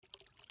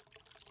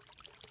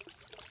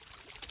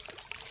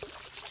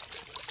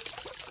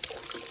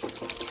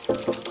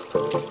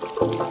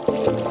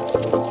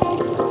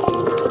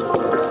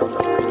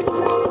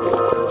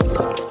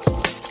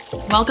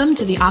Welcome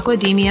to the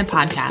Aquademia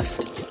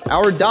podcast.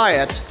 Our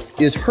diet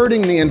is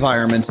hurting the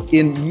environment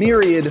in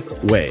myriad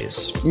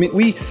ways. I mean,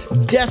 we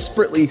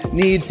desperately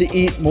need to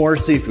eat more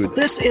seafood.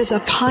 This is a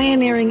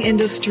pioneering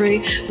industry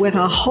with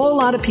a whole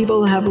lot of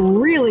people who have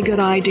really good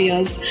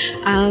ideas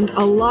and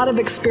a lot of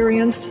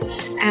experience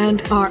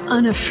and are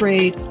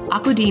unafraid.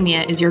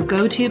 Aquademia is your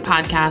go-to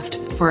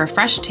podcast for a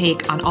fresh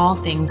take on all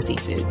things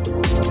seafood.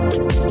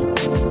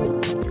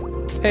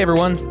 Hey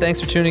everyone,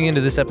 thanks for tuning into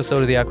this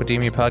episode of the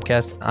Aquademia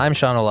podcast. I'm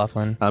Sean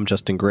O'Loughlin. I'm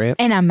Justin Grant.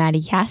 And I'm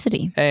Maddie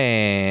Cassidy.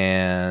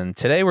 And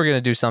today we're going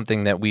to do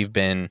something that we've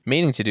been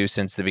meaning to do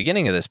since the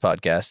beginning of this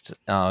podcast.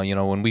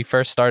 When we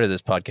first started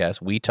this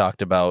podcast, we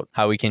talked about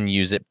how we can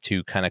use it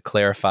to kind of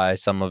clarify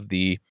some of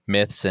the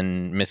myths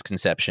and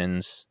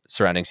misconceptions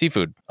surrounding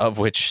seafood, of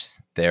which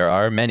there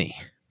are many.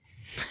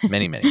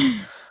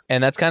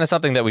 And that's kind of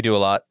something that we do a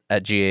lot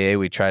at GAA.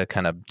 We try to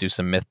kind of do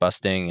some myth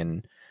busting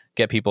and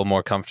get people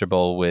more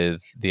comfortable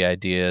with the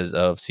ideas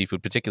of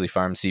seafood, particularly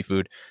farm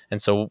seafood. And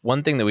so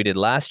one thing that we did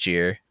last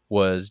year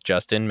was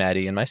Justin,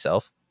 Maddie, and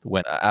myself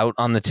went out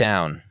on the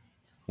town.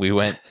 We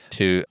went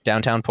to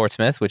downtown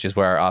Portsmouth, which is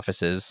where our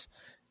office is.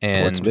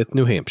 And Portsmouth,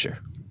 New Hampshire.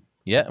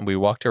 Yeah, and we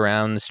walked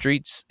around the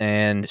streets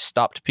and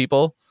stopped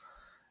people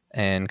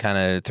and kind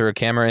of threw a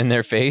camera in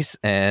their face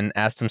and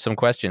asked them some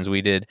questions.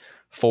 We did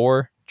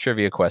 4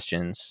 trivia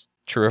questions,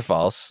 true or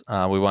false.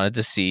 We wanted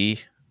to see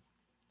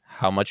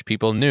how much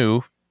people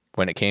knew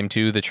when it came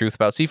to the truth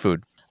about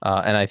seafood.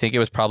 And I think it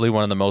was probably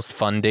one of the most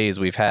fun days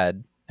we've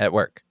had at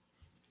work.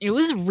 It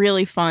was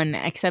really fun,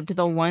 except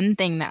the one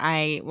thing that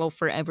I will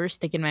forever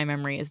stick in my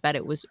memory is that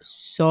it was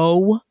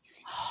so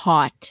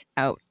hot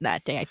out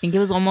that day. I think it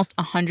was almost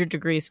 100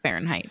 degrees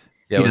Fahrenheit.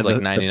 Yeah, it was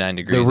like 99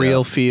 degrees. The real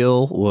out.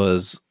 feel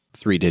was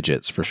 3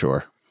 digits for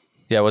sure.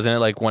 Yeah, wasn't it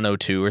like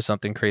 102 or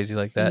something crazy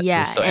like that?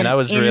 Yeah, and I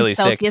was really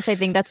Celsius, sick. I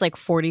think that's like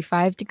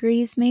 45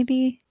 degrees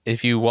maybe.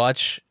 If you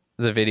watch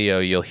the video,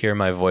 you'll hear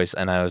my voice,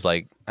 and I was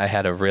like, I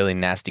had a really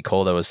nasty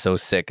cold. I was so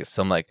sick.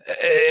 So I'm like,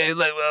 hey,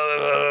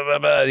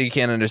 you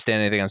can't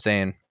understand anything I'm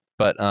saying.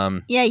 But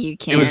yeah, you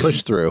can. It was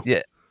pushed through.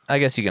 Yeah, I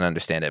guess you can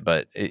understand it,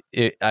 but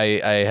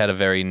I had a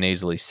very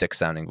nasally sick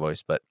sounding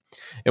voice, but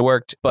it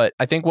worked. But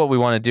I think what we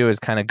want to do is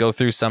kind of go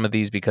through some of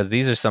these, because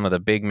these are some of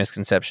the big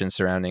misconceptions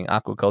surrounding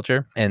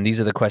aquaculture. And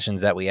these are the questions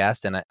that we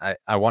asked. And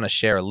I want to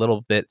share a little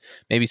bit,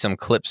 maybe some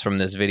clips from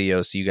this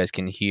video so you guys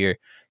can hear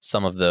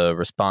some of the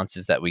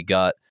responses that we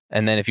got.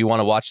 And then if you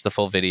want to watch the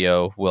full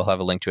video, we'll have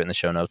a link to it in the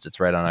show notes.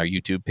 It's right on our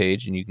YouTube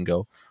page, and you can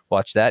go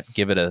watch that.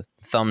 Give it a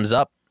thumbs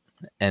up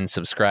and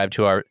subscribe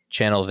to our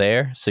channel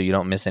there so you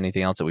don't miss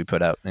anything else that we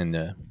put out in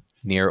the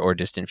near or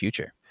distant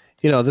future.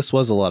 You know, this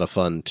was a lot of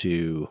fun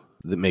to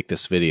make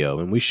this video,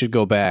 and we should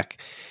go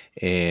back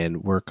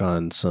and work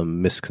on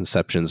some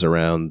misconceptions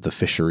around the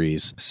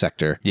fisheries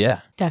sector. Yeah,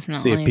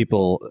 Definitely. See if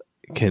people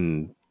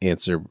can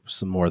answer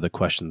some more of the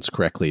questions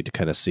correctly to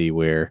kind of see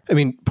where... I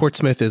mean,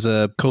 Portsmouth is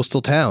a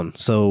coastal town,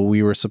 so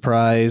we were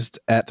surprised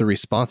at the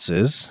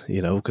responses,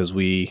 because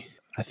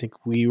I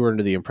think we were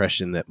under the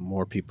impression that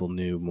more people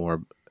knew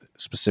more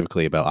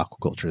specifically about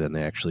aquaculture than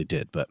they actually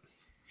did, but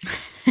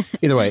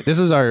either way, this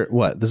is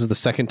this is the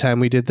second time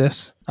we did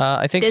this?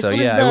 I think this so, was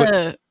yeah.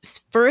 the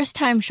first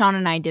time Sean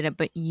and I did it,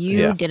 but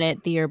you did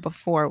it the year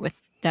before with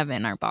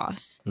Devin, our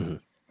boss. Mm-hmm.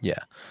 Yeah.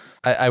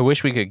 I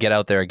wish we could get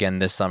out there again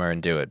this summer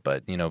and do it,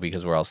 but,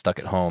 because we're all stuck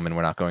at home and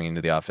we're not going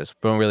into the office,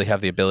 we don't really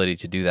have the ability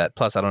to do that.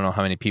 Plus, I don't know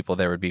how many people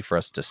there would be for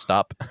us to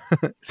stop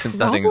since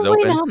nothing's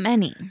Probably open. not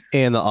many.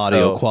 And the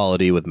audio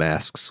quality with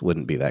masks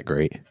wouldn't be that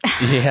great.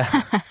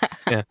 Yeah.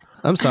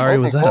 I'm sorry,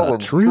 was that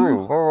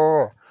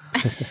true?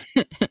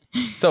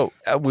 So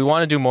we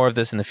want to do more of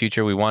this in the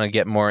future. We want to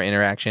get more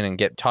interaction and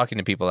get talking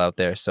to people out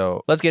there.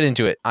 So let's get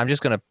into it. I'm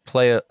just going to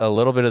play a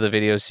little bit of the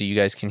video so you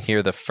guys can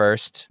hear the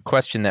first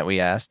question that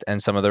we asked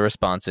and some of the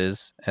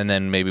responses. And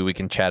then maybe we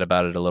can chat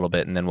about it a little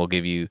bit, and then we'll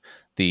give you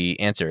the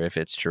answer if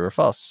it's true or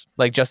false.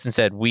 Like Justin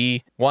said,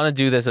 we want to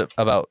do this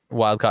about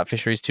wild-caught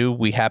fisheries too.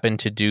 We happen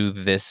to do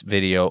this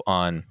video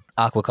on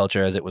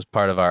aquaculture as it was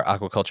part of our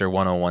Aquaculture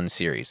 101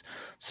 series.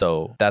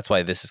 So that's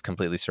why this is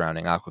completely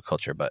surrounding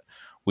aquaculture, but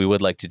we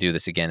would like to do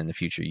this again in the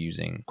future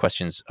using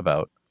questions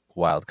about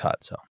wild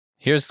caught. So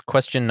here's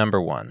question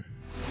number 1.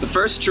 The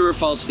first true or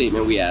false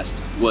statement we asked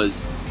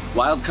was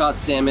wild caught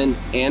salmon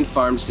and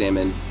farmed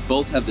salmon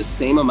both have the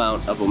same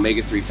amount of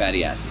omega-3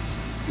 fatty acids.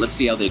 Let's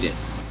see how they did.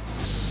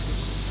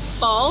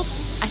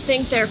 False. I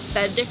think they're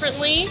fed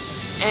differently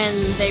and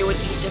they would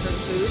eat different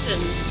foods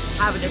and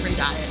have a different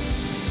diet.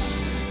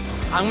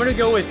 I'm gonna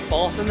go with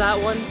false in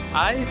that one.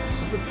 I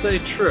would say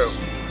true,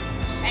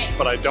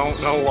 but I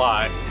don't know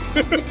why.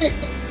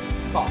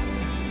 False.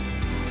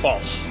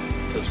 False,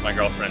 because my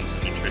girlfriend's a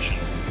nutrition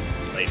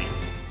lady.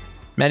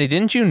 Maddie,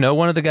 didn't you know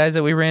one of the guys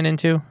that we ran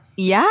into?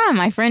 Yeah,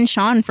 my friend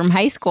Sean from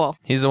high school.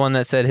 He's the one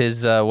that said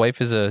his wife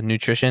is a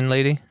nutrition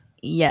lady?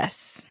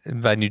 Yes.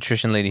 By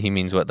nutrition lady, he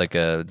means what, like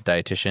a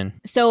dietitian?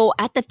 So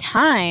at the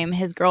time,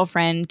 his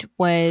girlfriend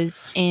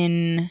was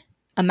in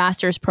a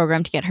master's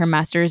program to get her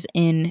master's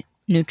in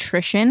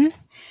nutrition.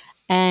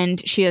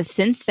 And she has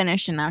since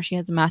finished, and now she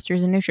has a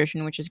master's in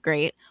nutrition, which is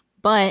great.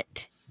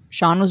 But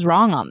Sean was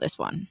wrong on this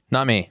one.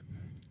 Not me.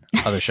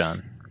 Other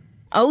Sean.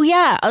 Oh,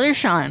 yeah, other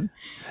Sean.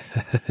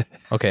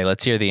 Okay,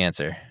 let's hear the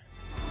answer.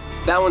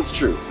 That one's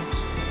true.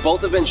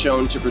 Both have been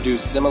shown to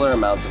produce similar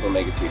amounts of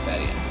omega-3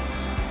 fatty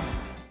acids.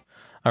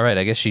 All right,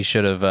 I guess he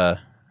should have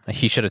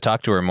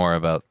talked to her more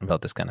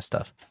about this kind of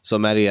stuff. So,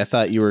 Maddie, I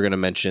thought you were going to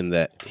mention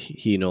that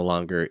he no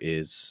longer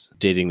is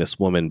dating this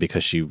woman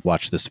because she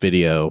watched this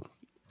video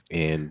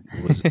and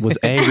was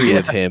angry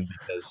with him.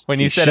 Because when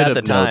you said at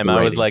the time,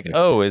 I was like,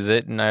 oh, is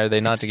it? And are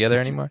they not together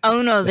anymore?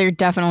 Oh, no, they're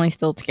definitely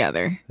still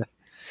together.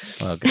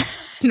 Well, good.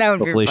 That would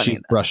Hopefully be funny,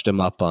 she brushed him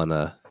up on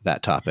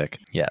that topic.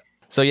 Yeah.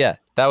 So, yeah,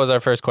 that was our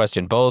first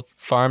question. Both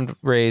farmed,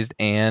 raised,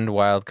 and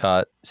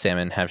wild-caught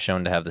salmon have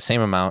shown to have the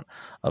same amount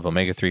of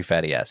omega-3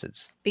 fatty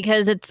acids.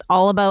 Because it's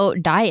all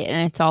about diet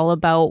and it's all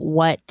about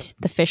what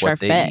the fish are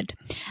fed.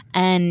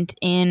 And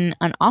in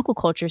an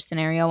aquaculture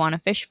scenario on a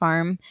fish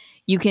farm,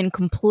 you can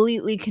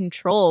completely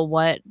control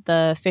what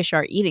the fish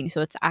are eating.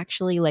 So it's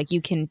actually like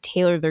you can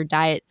tailor their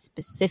diet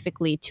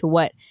specifically to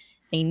what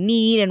they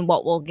need and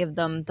what will give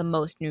them the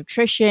most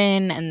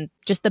nutrition and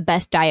just the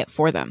best diet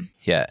for them.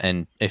 Yeah,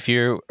 and if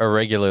you're a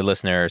regular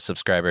listener or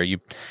subscriber,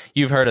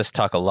 you've heard us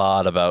talk a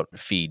lot about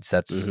feeds.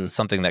 That's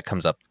something that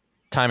comes up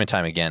time and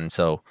time again.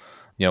 So,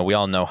 we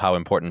all know how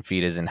important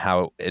feed is and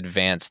how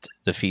advanced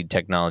the feed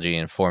technology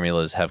and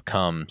formulas have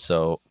come.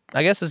 So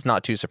I guess it's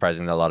not too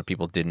surprising that a lot of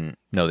people didn't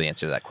know the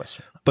answer to that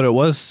question. But it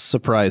was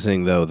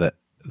surprising, though, that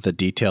the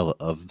detail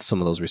of some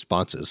of those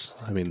responses.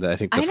 I mean, I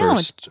think the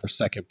first or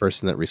second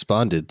person that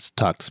responded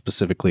talked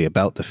specifically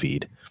about the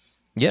feed.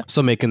 Yeah.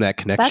 So making that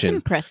connection That's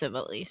impressive,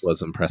 at least.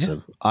 was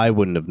impressive. Yeah. I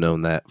wouldn't have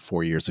known that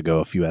 4 years ago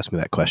if you asked me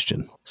that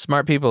question.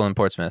 Smart people in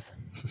Portsmouth.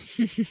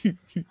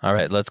 All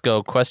right, let's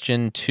go.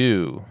 Question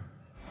 2.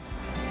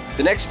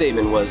 The next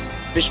statement was,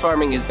 fish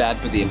farming is bad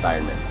for the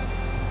environment.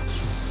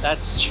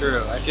 That's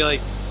true. I feel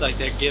like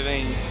they're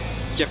giving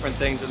different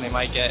things than they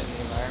might get in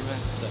the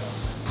environment, so.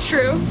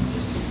 True.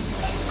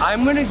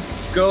 I'm gonna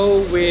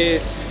go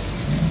with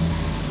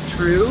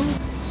true.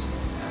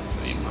 Bad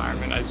for the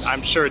environment.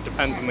 I'm sure it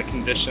depends on the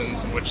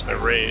conditions in which they're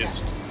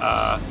raised.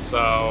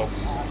 So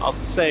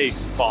I'll say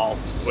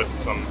false with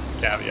some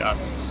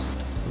caveats.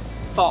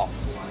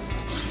 False.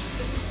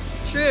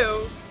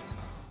 True.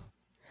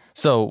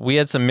 So we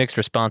had some mixed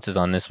responses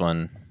on this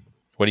one.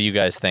 What do you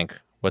guys think?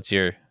 What's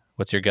your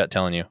gut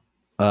telling you?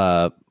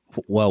 Well,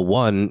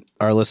 one,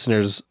 our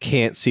listeners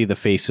can't see the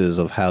faces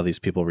of how these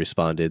people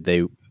responded.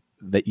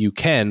 That you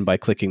can by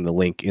clicking the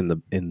link in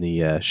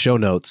the show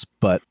notes.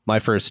 But my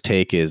first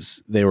take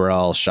is they were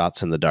all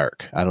shots in the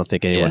dark. I don't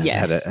think anyone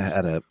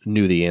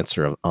knew the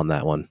answer on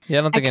that one. Yeah,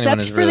 I don't think anyone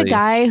is really. Except for the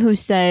guy who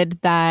said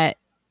that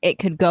it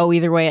could go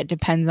either way. It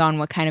depends on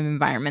what kind of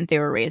environment they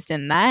were raised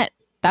in. That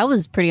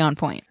was pretty on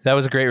point. That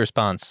was a great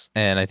response,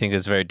 and I think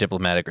it's a very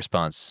diplomatic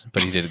response.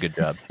 But he did a good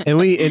job.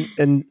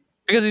 and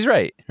because he's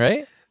right?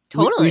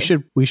 Totally.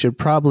 We should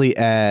probably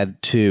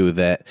add too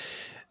that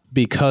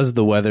because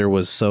the weather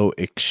was so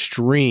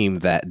extreme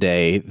that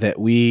day that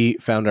we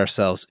found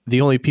ourselves,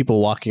 the only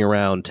people walking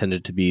around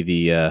tended to be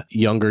the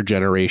younger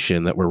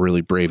generation that were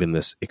really brave in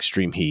this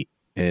extreme heat.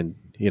 And,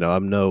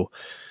 I'm no,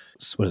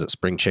 what is it,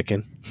 spring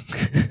chicken?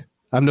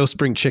 I'm no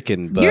spring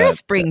chicken, but you're a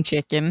spring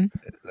chicken.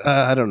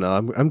 I don't know.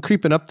 I'm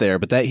creeping up there,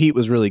 but that heat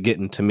was really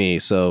getting to me.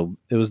 So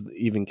it was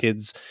even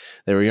kids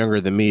that were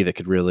younger than me that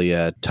could really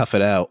tough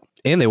it out.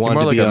 And they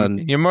wanted to be on.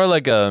 You're more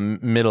like a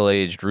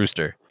middle-aged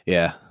rooster.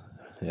 Yeah,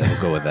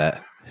 we'll go with that.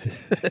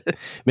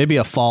 Maybe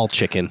a fall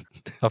chicken.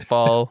 A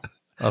fall.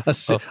 I'm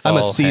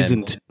a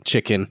seasoned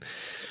chicken.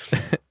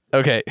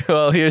 Okay,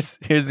 well, here's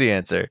the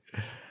answer.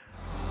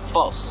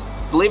 False.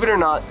 Believe it or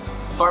not,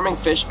 farming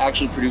fish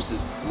actually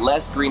produces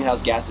less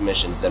greenhouse gas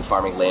emissions than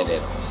farming land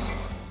animals.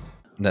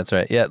 That's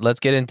right. Yeah, let's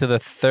get into the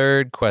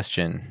third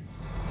question.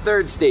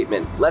 Third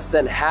statement, less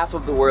than half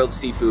of the world's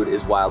seafood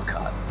is wild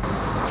caught.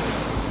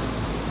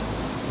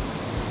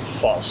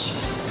 False.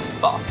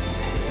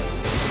 False.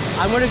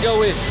 I'm gonna go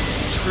with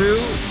true.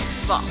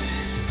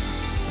 False.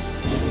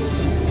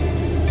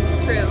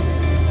 True.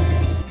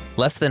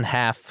 Less than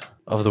half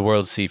of the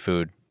world's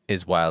seafood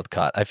is wild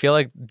caught. I feel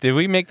like, did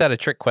we make that a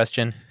trick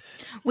question?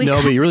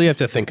 No, but you really have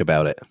to think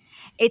about it.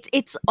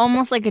 It's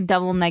almost like a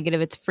double negative.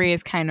 It's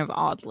phrased kind of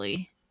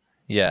oddly.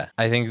 Yeah,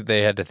 I think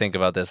they had to think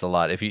about this a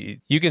lot. If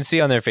you can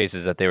see on their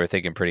faces that they were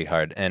thinking pretty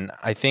hard. And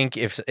I think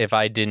if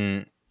I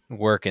didn't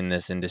work in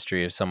this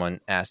industry, if someone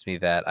asked me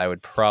that, I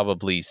would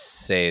probably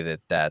say that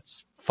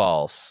that's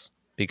false,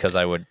 because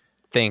I would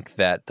think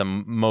that the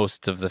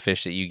most of the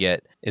fish that you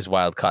get is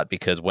wild caught,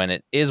 because when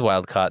it is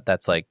wild caught,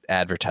 that's like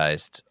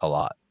advertised a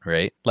lot,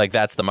 right? Like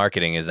that's the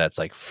marketing, is that's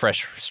like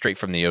fresh straight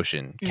from the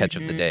ocean, catch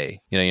of the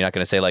day. You're not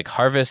going to say like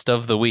harvest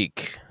of the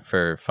week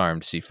for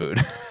farmed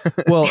seafood.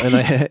 Well,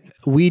 and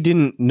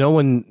no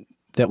one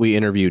that we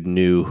interviewed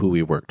knew who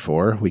we worked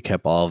for. We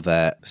kept all of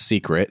that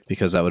secret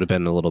because that would have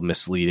been a little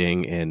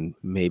misleading and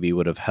maybe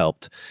would have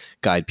helped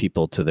guide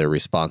people to their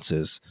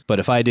responses. But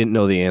if I didn't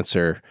know the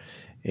answer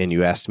and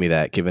you asked me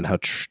that, given how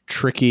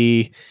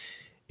tricky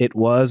it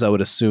was, I would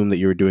assume that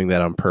you were doing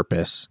that on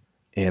purpose.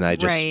 And I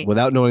just, Right.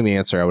 without knowing the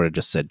answer, I would have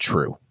just said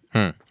true.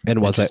 And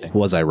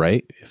was I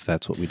right if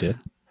that's what we did?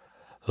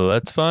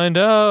 Let's find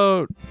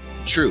out.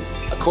 True.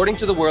 According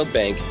to the World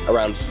Bank,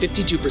 around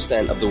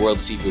 52% of the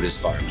world's seafood is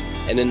farmed.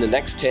 And in the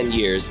next 10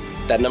 years,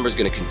 that number is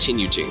going to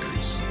continue to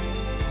increase.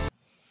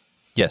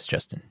 Yes,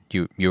 Justin,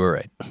 you were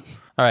right.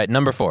 All right,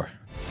 number 4.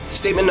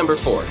 Statement number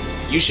 4.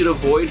 You should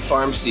avoid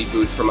farmed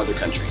seafood from other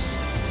countries.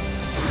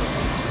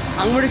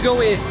 I'm going to go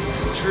with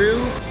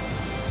true.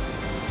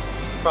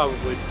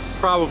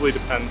 Probably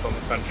depends on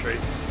the country.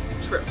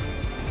 True.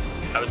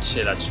 I would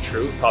say that's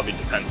true. Probably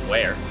depends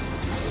where.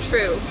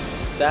 True.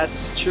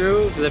 That's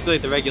true, because I feel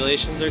like the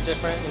regulations are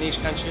different in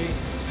each country.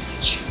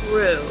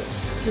 True.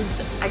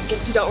 Because I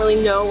guess you don't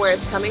really know where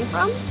it's coming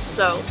from,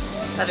 so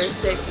better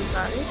safe than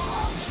sorry.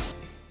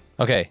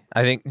 Okay,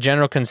 I think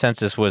general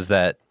consensus was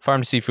that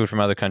farmed seafood from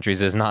other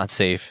countries is not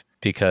safe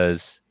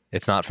because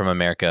it's not from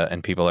America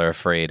and people are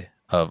afraid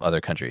of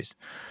other countries.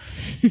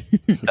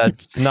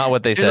 That's not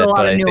what they said. There's a lot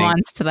but of I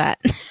nuance to that.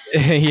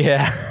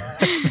 Yeah,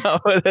 that's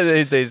not what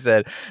they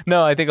said.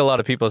 No, I think a lot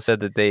of people said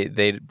that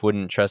they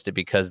wouldn't trust it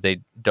because they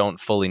don't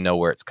fully know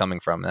where it's coming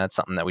from. And that's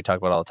something that we talk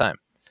about all the time.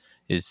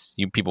 Is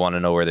people want to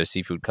know where their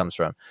seafood comes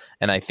from.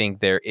 And I think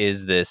there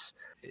is this,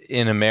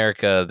 in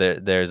America,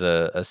 there's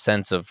a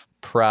sense of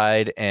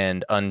pride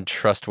and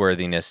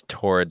untrustworthiness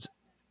towards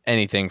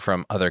anything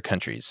from other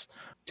countries.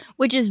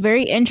 Which is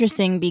very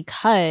interesting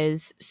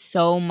because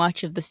so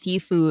much of the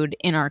seafood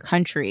in our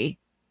country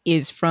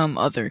is from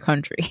other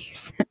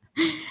countries.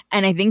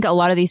 And I think a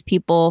lot of these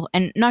people,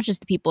 and not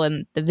just the people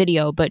in the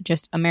video, but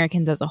just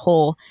Americans as a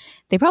whole,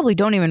 they probably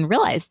don't even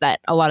realize that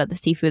a lot of the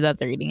seafood that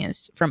they're eating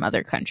is from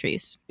other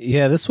countries.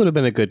 Yeah, this would have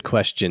been a good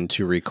question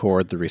to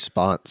record the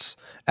response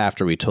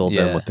after we told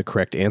them what the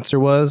correct answer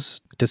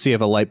was, to see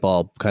if a light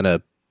bulb kind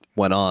of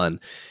went on.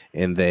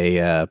 And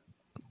they,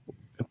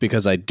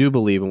 because I do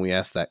believe when we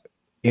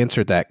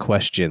answered that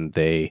question,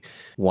 they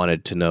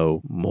wanted to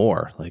know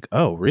more. Like,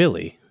 oh,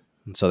 really?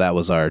 And so that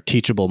was our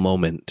teachable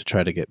moment to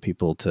try to get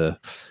people to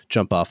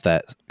jump off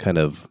that kind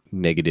of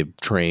negative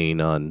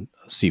train on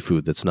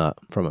seafood that's not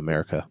from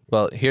America.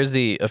 Well, here's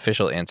the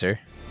official answer.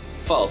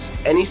 False.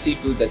 Any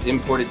seafood that's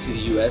imported to the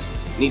U.S.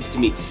 needs to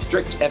meet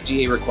strict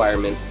FDA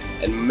requirements,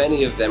 and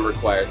many of them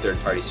require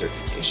third-party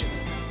certification.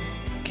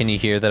 Can you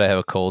hear that I have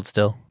a cold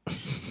still?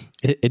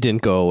 It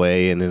didn't go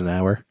away in an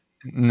hour.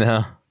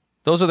 No.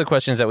 Those are the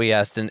questions that we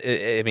asked, and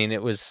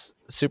it was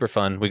super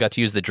fun. We got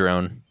to use the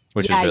drone,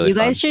 which was really you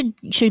guys fun.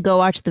 should go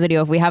watch the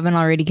video. If we haven't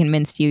already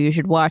convinced you, you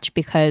should watch,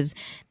 because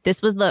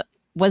this was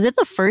it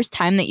the first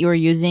time that you were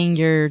using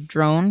your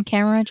drone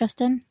camera,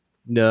 Justin?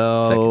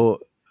 No,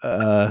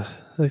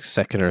 like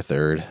second or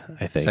third,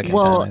 I think. Second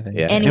Well, time, I think.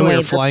 Yeah. anyway, And we were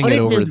the flying it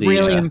footage over is the,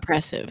 really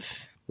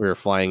impressive. We were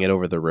flying it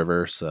over the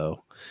river.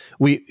 So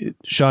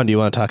Sean, do you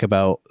want to talk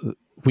about,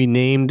 we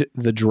named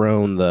the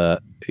drone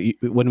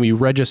when we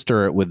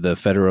register it with the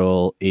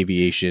Federal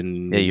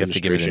Aviation you have to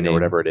give it a Administration name. or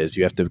whatever it is,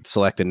 you have to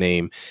select a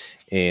name,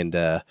 and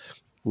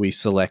we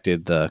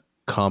selected the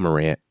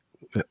Cormorant.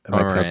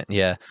 Cormorant,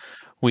 yeah.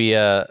 We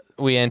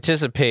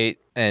anticipate,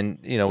 and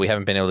we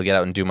haven't been able to get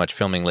out and do much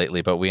filming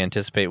lately, but we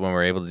anticipate when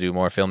we're able to do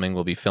more filming,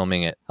 we'll be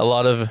filming at a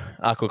lot of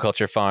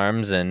aquaculture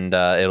farms, and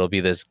it'll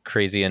be this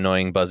crazy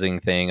annoying buzzing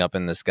thing up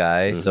in the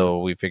sky. Mm-hmm. So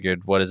we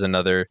figured, what is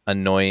another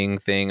annoying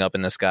thing up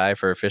in the sky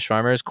for fish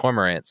farmers?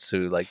 Cormorants,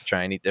 who like to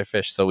try and eat their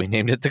fish. So we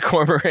named it the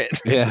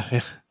Cormorant.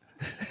 Yeah.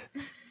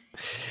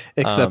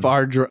 Except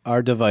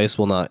our device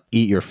will not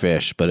eat your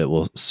fish, but it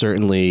will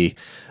certainly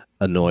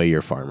annoy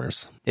your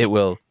farmers. It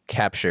will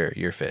capture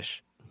your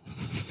fish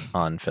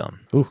on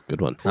film. Ooh,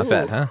 good one. Not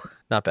bad, huh?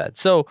 Not bad.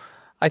 So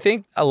I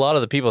think a lot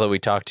of the people that we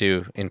talked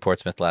to in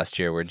Portsmouth last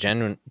year were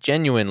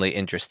genuinely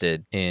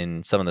interested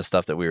in some of the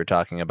stuff that we were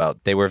talking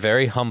about. They were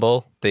very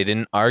humble. They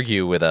didn't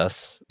argue with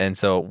us. And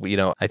so,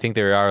 I think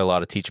there are a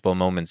lot of teachable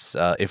moments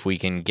if we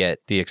can get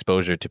the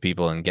exposure to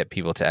people and get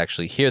people to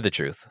actually hear the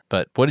truth.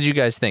 But what did you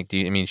guys think?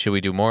 Should we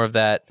do more of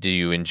that? Do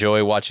you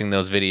enjoy watching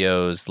those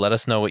videos? Let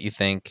us know what you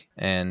think.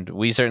 And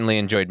we certainly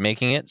enjoyed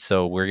making it.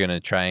 So we're going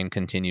to try and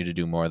continue to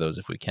do more of those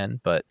if we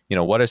can. But,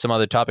 what are some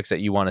other topics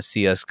that you want to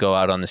see us go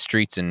out on the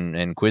streets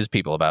and quiz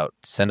people about?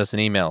 Send us an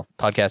email,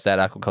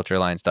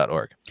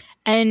 podcast@aquaculturealliance.org.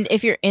 And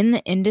if you're in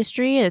the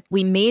industry,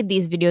 we made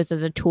these videos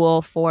as a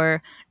tool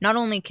for not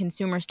only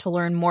consumers to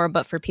learn more,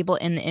 but for people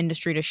in the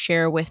industry to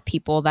share with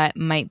people that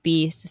might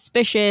be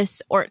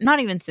suspicious, or not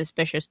even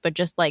suspicious, but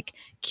just like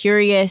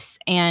curious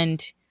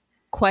and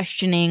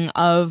questioning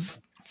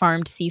of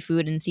farmed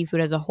seafood and seafood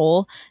as a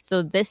whole.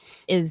 So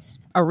this is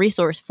a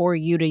resource for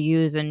you to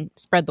use and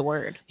spread the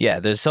word. Yeah,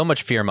 there's so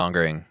much fear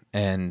mongering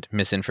and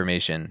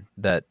misinformation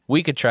that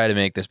we could try to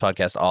make this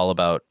podcast all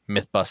about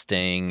myth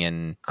busting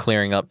and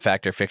clearing up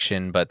fact or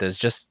fiction, but there's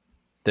just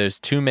there's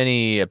too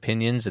many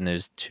opinions and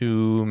there's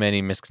too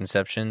many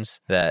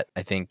misconceptions that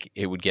I think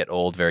it would get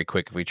old very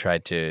quick if we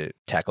tried to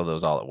tackle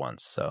those all at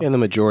once. So, and the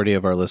majority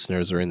of our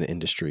listeners are in the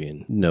industry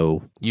and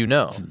know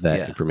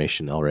that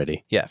information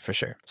already. Yeah, for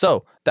sure.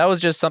 So that was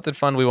just something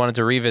fun we wanted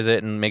to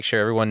revisit and make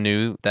sure everyone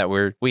knew that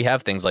we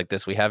have things like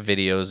this. We have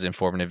videos,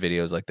 informative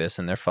videos like this,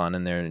 and they're fun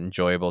and they're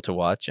enjoyable to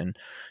watch. And,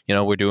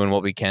 we're doing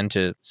what we can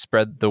to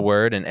spread the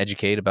word and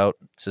educate about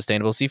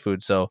sustainable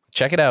seafood. So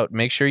check it out.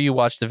 Make sure you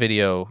watch the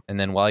video. And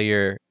then while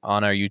you're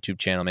on our YouTube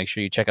channel, make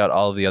sure you check out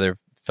all of the other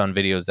fun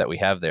videos that we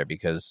have there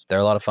because they're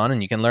a lot of fun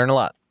and you can learn a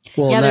lot.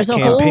 Well, there's a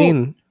whole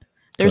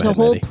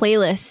Maddie.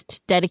 playlist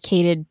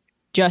dedicated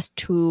just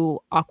to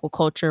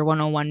Aquaculture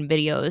 101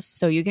 videos.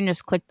 So you can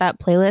just click that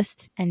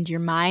playlist and your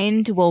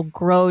mind will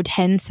grow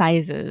 10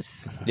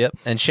 sizes. Yep.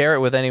 And share it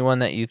with anyone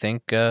that you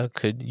think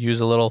could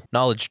use a little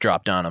knowledge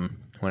dropped on them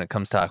when it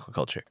comes to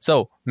aquaculture.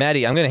 So,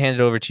 Maddie, I'm going to hand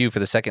it over to you for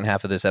the second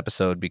half of this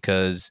episode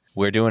because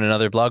we're doing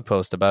another blog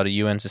post about a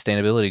UN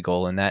sustainability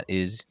goal, and that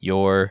is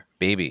your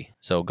baby.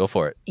 So go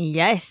for it.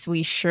 Yes,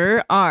 we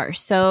sure are.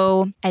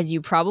 So, as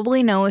you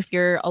probably know, if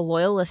you're a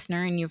loyal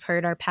listener and you've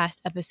heard our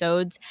past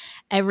episodes,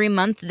 every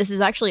month, this is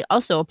actually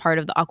also a part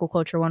of the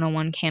Aquaculture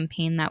 101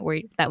 campaign that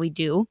we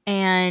do.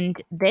 And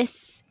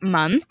this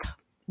month,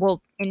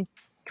 in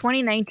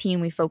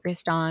 2019, we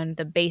focused on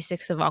the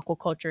basics of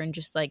aquaculture and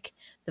just like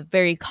the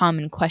very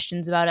common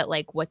questions about it,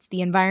 like what's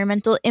the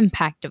environmental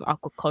impact of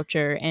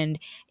aquaculture and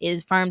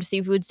is farmed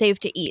seafood safe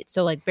to eat?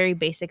 So like very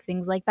basic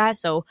things like that.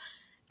 So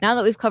now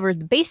that we've covered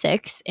the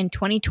basics, in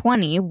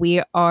 2020,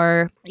 we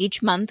are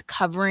each month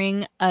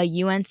covering a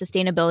UN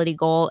sustainability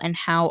goal and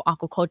how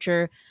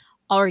aquaculture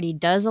already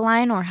does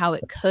align or how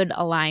it could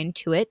align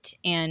to it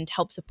and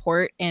help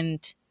support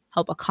and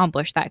help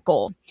accomplish that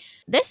goal.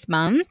 This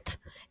month,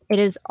 it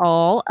is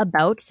all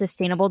about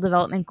Sustainable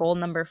Development Goal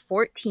number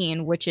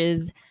 14, which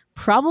is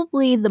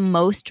probably the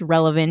most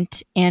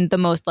relevant and the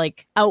most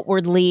like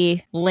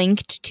outwardly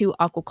linked to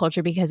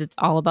aquaculture because it's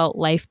all about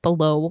life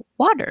below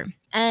water.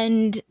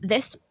 And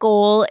this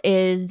goal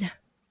is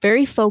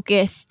very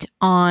focused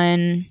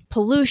on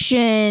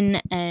pollution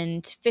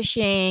and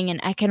fishing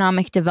and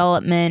economic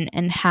development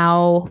and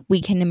how we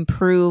can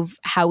improve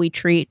how we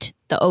treat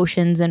the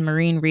oceans and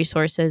marine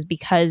resources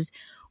because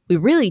we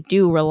really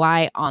do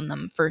rely on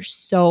them for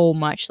so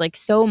much. Like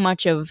so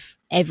much of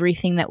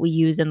everything that we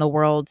use in the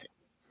world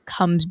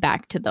comes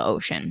back to the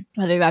ocean,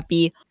 whether that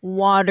be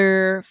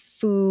water,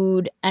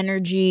 food,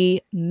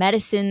 energy,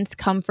 medicines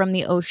come from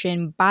the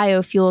ocean,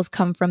 biofuels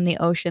come from the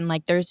ocean.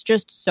 Like there's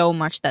just so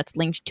much that's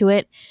linked to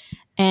it.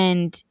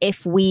 And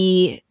if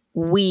we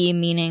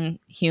meaning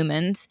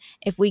humans,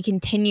 if we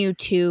continue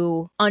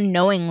to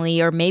unknowingly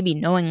or maybe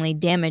knowingly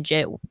damage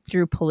it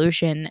through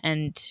pollution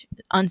and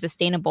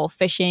unsustainable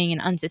fishing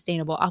and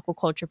unsustainable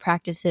aquaculture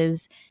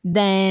practices,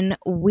 then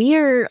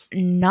we're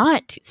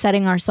not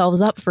setting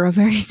ourselves up for a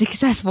very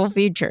successful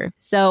future.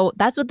 So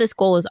that's what this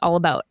goal is all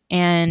about.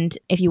 And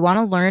if you want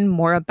to learn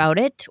more about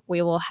it,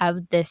 we will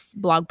have this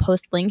blog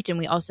post linked, and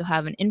we also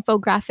have an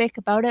infographic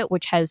about it,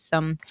 which has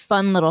some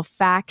fun little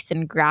facts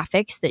and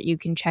graphics that you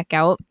can check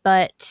out.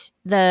 But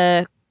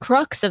the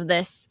crux of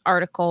this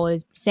article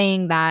is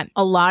saying that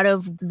a lot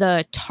of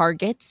the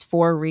targets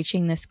for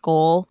reaching this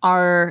goal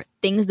are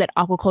things that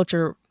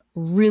aquaculture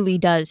really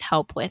does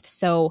help with.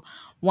 So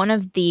one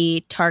of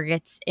the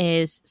targets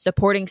is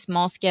supporting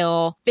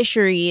small-scale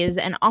fisheries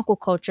and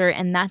aquaculture,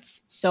 and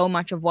that's so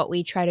much of what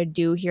we try to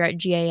do here at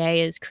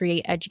GAA is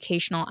create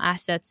educational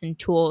assets and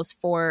tools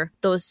for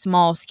those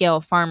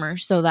small-scale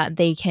farmers so that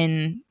they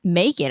can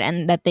make it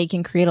and that they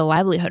can create a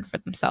livelihood for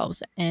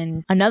themselves.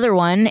 And another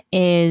one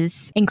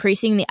is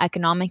increasing the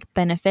economic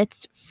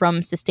benefits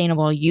from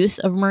sustainable use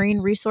of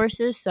marine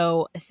resources,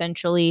 so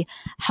essentially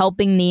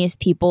helping these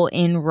people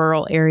in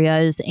rural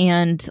areas.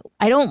 And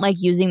I don't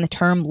like using the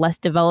term less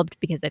developed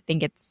because I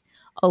think it's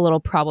a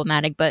little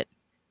problematic, but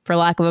for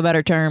lack of a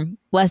better term,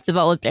 less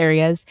developed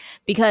areas,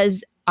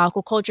 because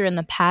aquaculture in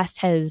the past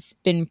has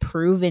been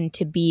proven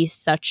to be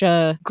such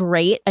a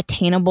great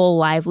attainable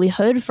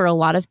livelihood for a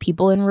lot of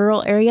people in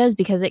rural areas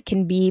because it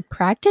can be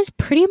practiced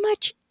pretty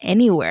much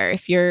anywhere.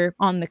 If you're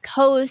on the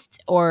coast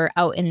or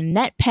out in a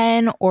net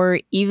pen, or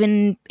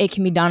even it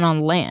can be done on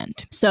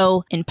land.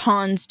 So in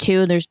ponds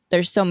too,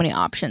 there's so many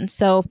options.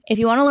 So if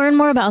you want to learn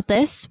more about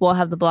this, we'll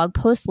have the blog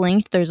post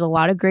linked. There's a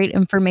lot of great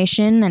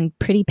information and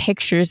pretty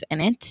pictures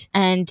in it.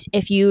 And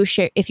if you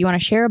want to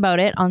share about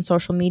it on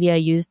social media,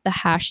 use the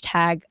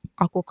hashtag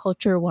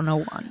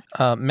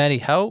aquaculture101. Maddie,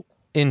 how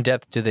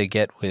in-depth do they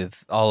get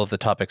with all of the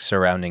topics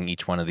surrounding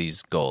each one of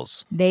these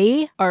goals?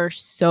 They are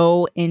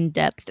so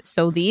in-depth.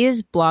 So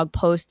these blog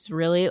posts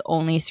really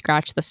only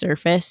scratch the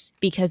surface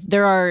because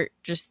there are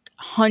just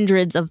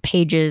hundreds of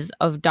pages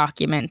of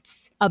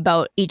documents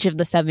about each of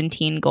the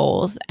 17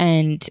 goals.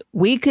 And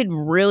we could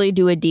really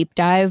do a deep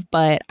dive,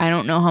 but I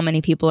don't know how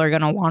many people are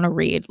going to want to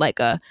read like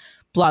a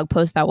blog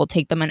post that will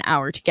take them an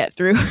hour to get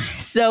through.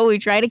 So we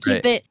try to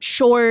keep it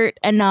short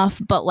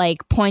enough, but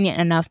like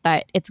poignant enough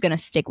that it's going to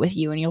stick with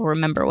you and you'll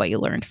remember what you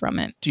learned from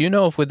it. Do you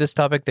know if with this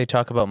topic they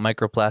talk about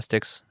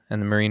microplastics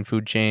and the marine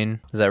food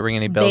chain. Does that ring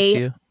any bells to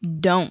you?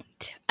 Don't.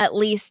 At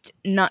least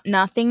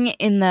nothing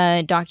in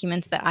the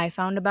documents that I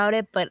found about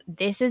it, but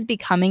this is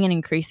becoming an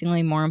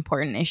increasingly more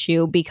important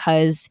issue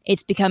because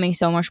it's becoming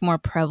so much more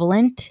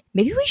prevalent.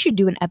 Maybe we should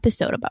do an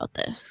episode about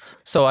this.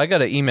 So I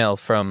got an email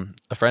from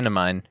a friend of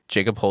mine,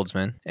 Jacob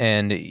Holtzman,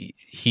 and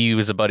he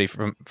was a buddy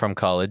from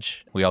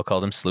college. We all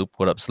called him Sloop.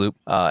 What up, Sloop?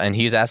 And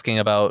he's asking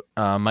about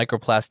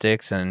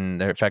microplastics and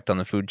their effect on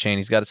the food chain.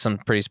 He's got some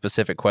pretty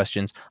specific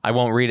questions. I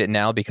won't read it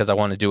now because I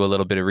want to do a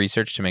little bit of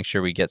research to make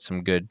sure we get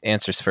some good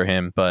answers for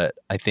him. But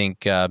I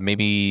think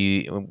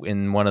maybe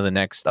in one of the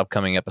next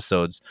upcoming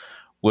episodes,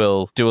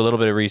 we'll do a little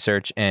bit of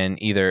research and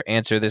either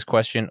answer this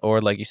question or,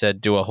 like you said,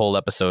 do a whole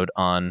episode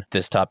on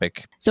this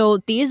topic. So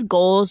these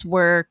goals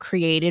were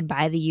created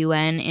by the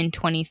UN in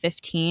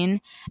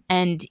 2015.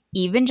 And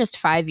even just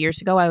 5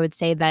 years ago, I would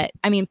say that,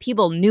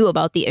 people knew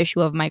about the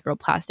issue of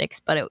microplastics,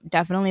 but it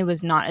definitely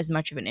was not as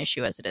much of an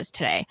issue as it is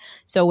today.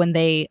 So when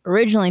they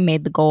originally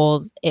made the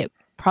goals, it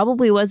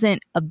probably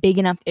wasn't a big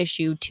enough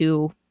issue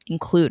to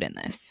include in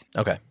this.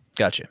 Okay,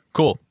 gotcha.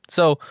 Cool.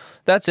 So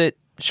that's it.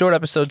 Short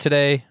episode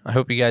today. I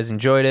hope you guys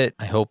enjoyed it.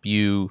 I hope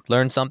you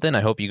learned something.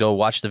 I hope you go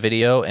watch the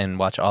video and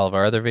watch all of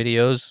our other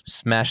videos.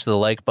 Smash the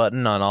like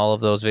button on all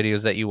of those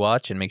videos that you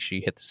watch, and make sure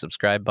you hit the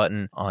subscribe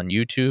button on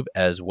YouTube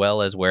as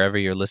well as wherever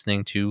you're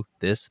listening to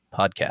this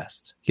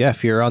podcast. Yeah,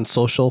 if you're on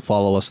social,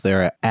 follow us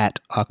there at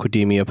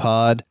Aquademia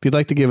Pod. If you'd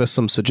like to give us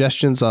some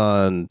suggestions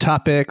on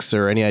topics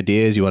or any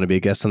ideas you want to be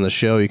a guest on the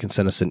show, you can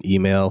send us an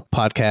email,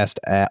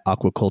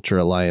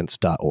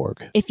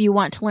 podcast@aquaculturealliance.org. If you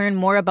want to learn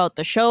more about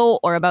the show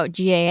or about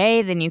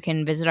GAA, then you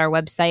can visit our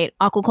website,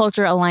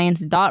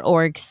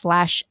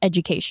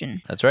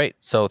 aquaculturealliance.org/education. That's right.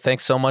 So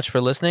thanks so much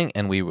for listening,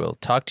 and we will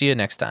talk to you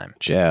next time.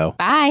 Ciao.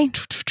 Bye.